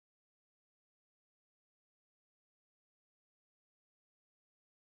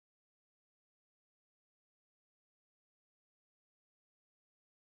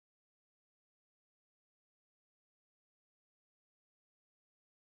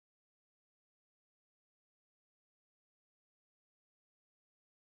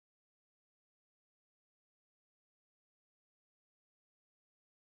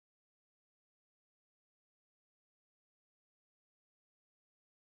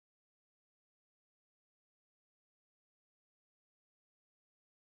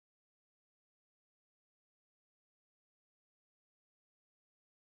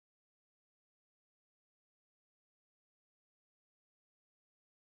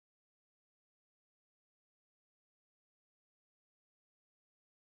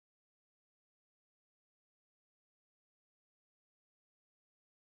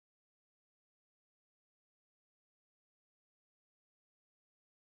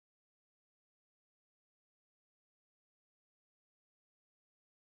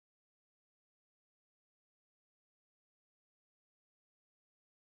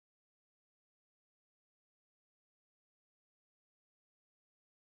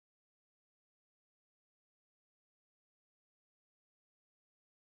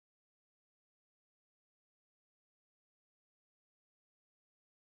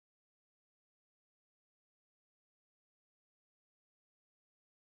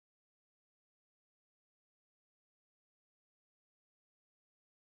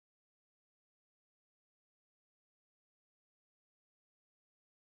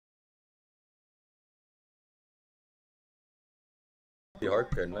hard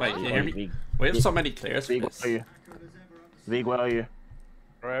clear. Wait, can you hear me? We have so many clears for this. Vig, where are you?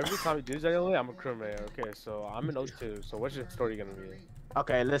 Bro, every time you do this anyway, I'm a crewmate. Okay, so I'm in O2. So what's your story gonna be?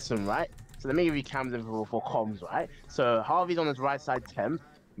 Okay, listen, right? So let me give you cams info for comms, right? So Harvey's on his right side temp.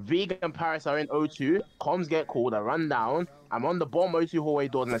 Vig and Paris are in O2. Comms get called. I run down. I'm on the bottom O2 hallway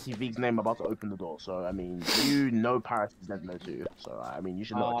doors and I see Vig's name about to open the door. So, I mean, you know Paris is dead in O2. So, I mean, you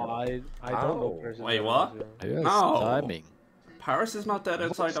should know. I don't know. Wait, what? Yes, No. timing. Paris is not dead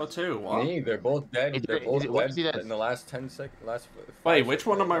outside O2. What? Me, they're both dead. They're both dead in the last 10 seconds. Wait, which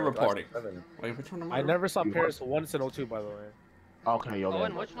one am I reporting? Wait, which one am I? I never saw Paris once in O2, by the way. Okay, you're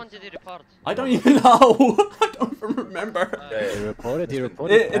Owen, which one did he report? I don't even know. I don't even remember. He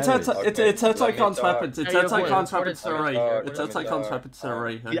reported. It's outside Con's weapons. It's outside Con's weapons to the right. It's outside Con's weapons to the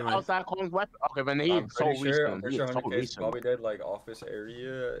right. The outside Con's weapon? Okay, but he's so recent. I'm pretty sure 100K probably dead, like, office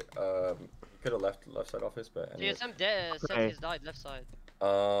area. Could have left side office, but anyway. TSM dead. He's died left side.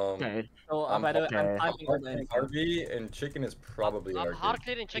 Okay. So I'm typing on the Harvey and Chicken is probably I'm hard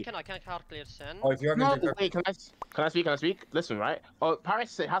clearing Chicken. I can't hard clear Sen. Oh, if you have no, wait, can I speak? Listen, right? Oh,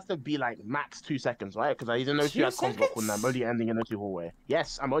 Paris, it has to be like max 2 seconds, right? Because he's in O2 at comms block and I'm only ending in O2 hallway.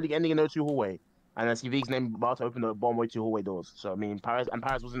 Yes, I'm only ending in O2 hallway. And I see Vig's name about to open the bottom O2 hallway doors. So I mean, Paris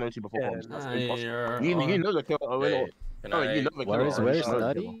was in O2 before comms. That's impossible. You know the kill. Owen. Oh, you know the kill. Where's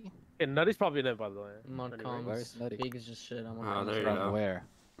Nutty? Yeah, Nutty's probably in it, by the way. I'm on comms. Big is just shit. I'm on there you comms. go. From where?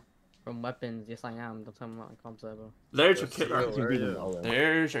 From weapons. Yes, I am. Don't tell me I'm on comms ever. There's your killer.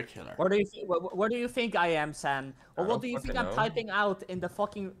 There's your killer. Where do you think I am, Sam? Or what do you think I'm typing out in the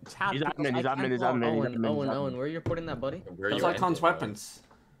fucking chat? He's admin. Owen, where are you reporting that, buddy? It's like Con's weapons.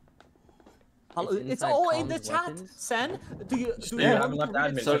 It's all in the chat, Sen. Do you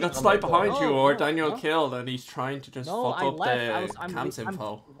so that's like behind you, or Daniel killed, and he's trying to just fuck up the cams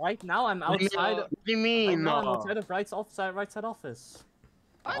info. Right now, I'm outside. What do you mean? I'm outside of right side office.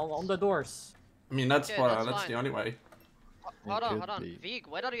 On the doors. I mean, that's the only way. Hold on. Vig,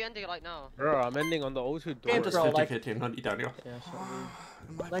 where are you ending right now? Bro, I'm ending on the O2 door. I'm just 50-50, not you, Daniel.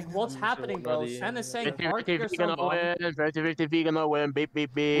 Like, what's happening, bro? Sen is saying hard clear vegan win, beep.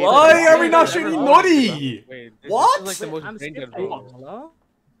 Why are we not shooting Nutty? Wait, what? This is like the most brain dead role. Hello?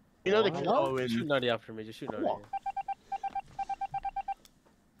 You know the kill. Just shoot Nutty after me. Just shoot Nutty.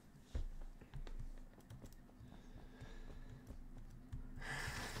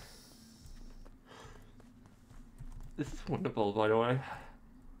 This is wonderful, by the way.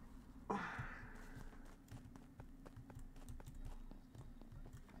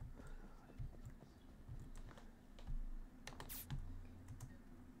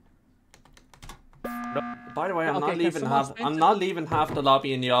 By the way, I'm not leaving half the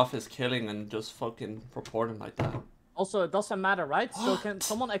lobby in the office killing and just fucking reporting like that. Also, it doesn't matter, right? So can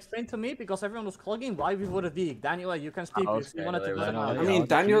someone explain to me, because everyone was clogging, why we voted Vig? Daniel, you can speak. You wanted to I mean,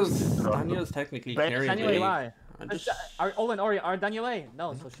 Daniel's technically carrying Daniel, me. why? Are Owen or are Daniel A?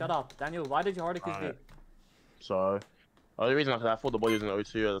 No, so shut up. Daniel, why did you hard accuse Vig? So, the only reason I thought the body was in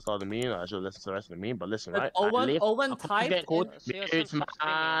O2 at the start of the meeting, I should have listened to the rest of the meeting, but listen, right? Owen typed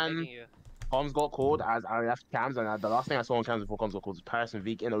Comms got called as I left cams, and the last thing I saw on cams before comms got called was Paris and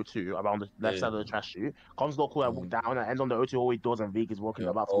Vig in O2 around the left side of the trash chute. Comms got called, I walked down, I end on the O2 hallway doors, and Vig is walking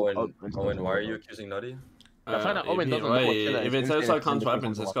about to Owen, why are you accusing Nutty? I find that Owen doesn't know what killer if it's outside Con's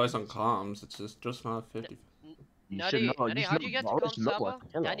weapons, this guy's on comms, it's just not 50. Nutty, how do you get to comms server?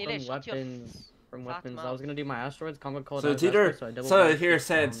 Daniel, From weapons, I was gonna do my asteroids. Congo called. So it's either so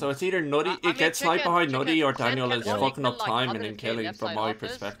it's either Nutty. It gets sniped behind Nutty, or Daniel is fucking up timing and killing. From my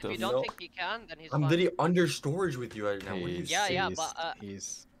perspective. If you don't think he can, then he's I'm literally under storage with you right now. He's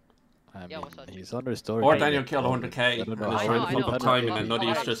under storage. Or Daniel killed 100K. He's trying to fuck up timing, and Nutty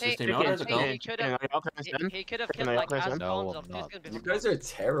is just his team. Oh, there's a goal. He could have killed like as bombs of this. You guys are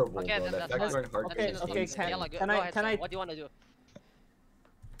terrible. Okay, that's Can I? What do you want to do?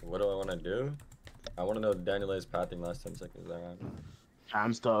 What do I want to do? I want to know Daniel A's pathing last 10 seconds.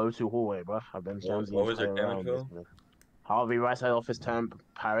 Cams to O2 hallway, bro. I've been What was your cam info? Harvey, right side office temp,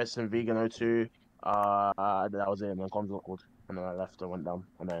 Paris and Vegan O2. That was it, and then comms got called. And then I left and went down.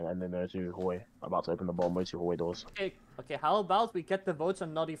 And then O2 hallway. About to open the bottom O2 hallway doors. Okay, how about we get the votes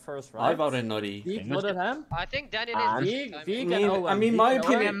on Nutty first, right? I voted Nutty. Vig voted him? I think Daniel is Vig and Owen. I mean, my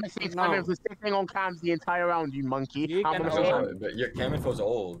opinion. I'm sitting on cams the entire round, you monkey. But your cam info's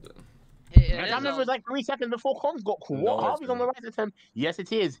old. it I remember it was like 3 seconds before comms got caught. What? Harvey's on the right of him. Yes,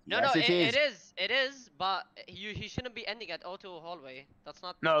 it is. No, yes, no, it is. it is, but he shouldn't be ending at O2 hallway. That's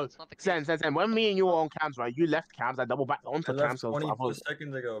not. No, that's not the case. Sen. When me and you were on cams, right? You left cams. I double backed onto I left cams. So 20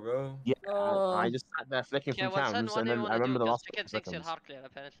 seconds ago, bro. yeah, I just sat there flicking Yeah, through well, Sen, cams, what and do you then want I to do? remember the Because last Chicken thinks you're hard clear,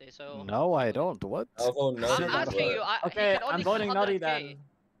 apparently. So. No, I don't. What? I'll vote Nutty. I'm asking you. Okay, I'm voting Nutty then.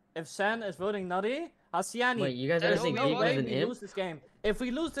 If Sen is voting Nutty, Hasiani. Wait, you guys There's ever think no Vig way was an we imp? lose this game. If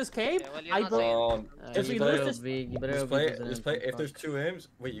we lose this game, Yeah, well, you're I not vote. saying- If we you lose better this- hope Vig, you better Let's hope play. Vig was an Let's imp. play. If there's 2 imps,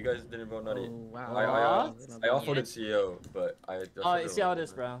 wait, you guys didn't vote Nutty. Oh, wow. I outvoted CEO, but I. Oh, you see how it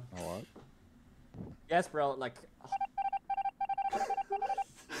is, bro. What? Yes, bro. Like,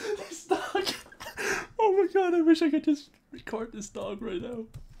 This dog. Oh my god, I wish I could just record this dog right now.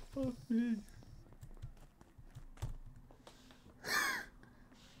 Fuck me.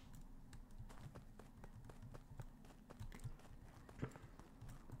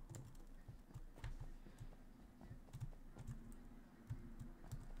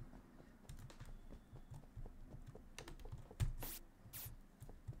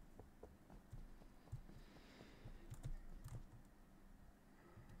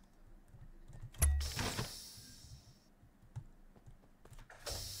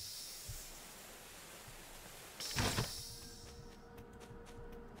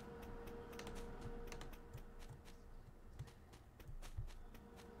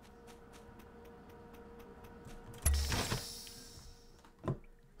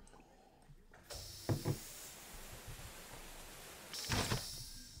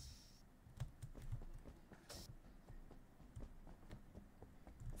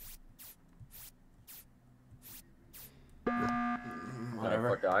 Whatever.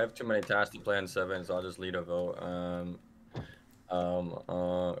 Fuck it, I have too many tasks to play on 7, so I'll just lead a vote.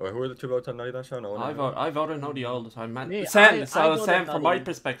 Wait, who are the 2 votes on Nutty that show? No one. I voted Nutty all the time, man. Me, Sam, I so voted Sam, from my Nutty.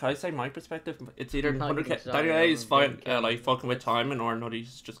 perspective, I say my perspective, it's either I'm not 100k. getting Daniel shot, A is I'm fine, getting like fucking with timing, or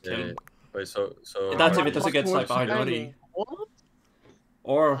Nutty's just Yeah, killing. wait, so. That's if it Harvey- doesn't get sniped behind Nutty. What?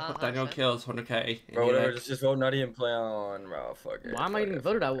 Or Uh-huh, Daniel Sam. kills 100k. Bro, whatever, just vote Nutty and play on. Bro, fuck it. Why am I fuck getting it,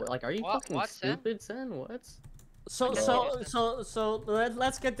 voted fuck out? it. Like, are you What- fucking what, Sen? stupid, Sen? What? so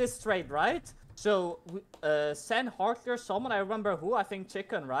let's get this straight, right? So, Sen, Harkler, someone I remember who, I think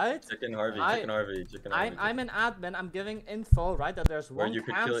Chicken, right? Chicken Harvey. I'm an admin, I'm giving info, right? That there's Where one you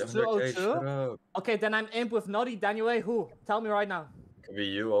could kill cams, it 100k, 202. shut up. Okay, then I'm imp with Nutty, Daniel A, who? Tell me right now. Could be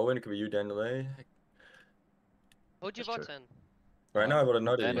you, Owen. It could be you, Daniel A. Who'd you vote, Sen? Right now, I voted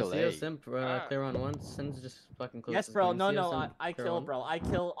Nutty. Daniel Theo A. Simp, Ah. clear on one. Sin's just fucking close. Yes, to the bro, game. no, Theo no, Simp, I clear kill, on. bro. I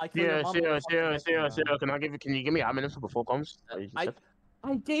kill your Yeah, mom with a fucking rifle, bro. Can you give me admin before comms?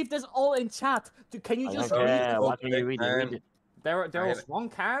 I gave this all in chat. Can you I just don't read care. it? Why can't you read it? Read it. There I was have- one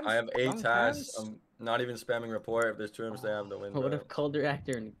cam. I have 8 one tasks. cams. I'm not even spamming report. If there's 2 imps, they have the win. I would bro. have called your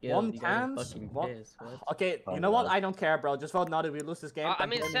actor and killed. One You guys are cams. fucking One... pissed. What? Okay, Oh, you know what? no. I don't care, bro. Just vote Nutty. We lose this game. I Thank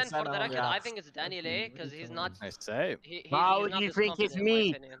mean, you, Sen, for the Sen, record, yeah. I think it's Daniel A, because he's not. I say. How he's not do you this think it's confident, in my me?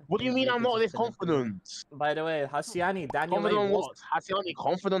 opinion. What do you mean I'm not this confident? By the way, Hasiani, Daniel Confident A on was... what? Hasiani,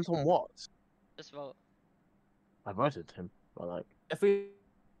 confident on what? Just vote. I voted him, but like. If we...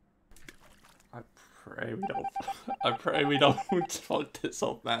 I pray we don't. I pray we don't fuck this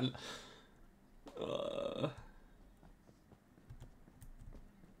up, man.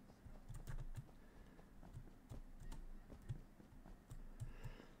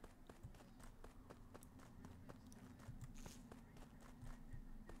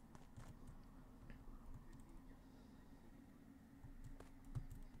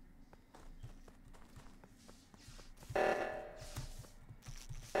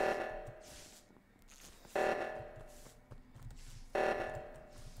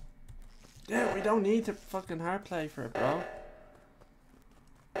 Yeah, we don't need to fucking hard play for it, bro.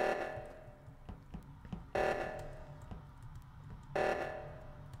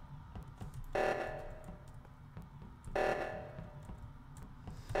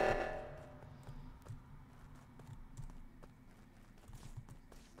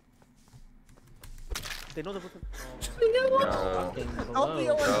 They know the. No. Fucking Double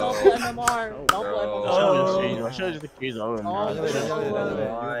below. double MMR. Double No. MMR. I showed you the keys, Owen. Oh, Why?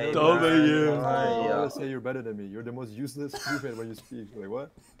 W. Why? You always say you're better than me. You're the most useless stupid when you speak. Like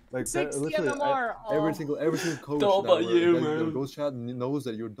what? Like 60 literally, MMR. every single coach W, man. Ghost Chat knows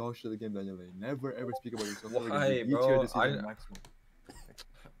that you're dog shit at the game, Daniel. Never ever speak about yourself. Why, Like, bro? this season maximum.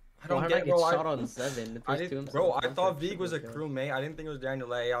 don't Why get, I bro. get shot on 7? I didn't, bro. I thought Vig was a crewmate. I didn't think it was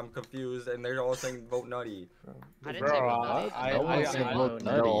Daniel A. I'm confused, and they're all saying vote Nutty. I didn't say vote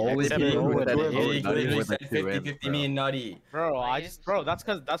Nutty. Only Vig literally said 50-50 me and Nutty. Bro, that's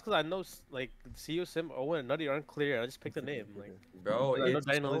cause I know like CU, Sim, Owen, and Nutty aren't clear. I just picked a name. Like, Bro, I know it's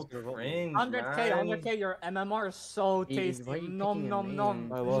Daniel so is gonna vote me. cringe, 100k, man. 100k, your MMR is so tasty. Nom nom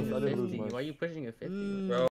nom. I lost. I didn't lose 50. much. Why are you pushing a 50? Bro.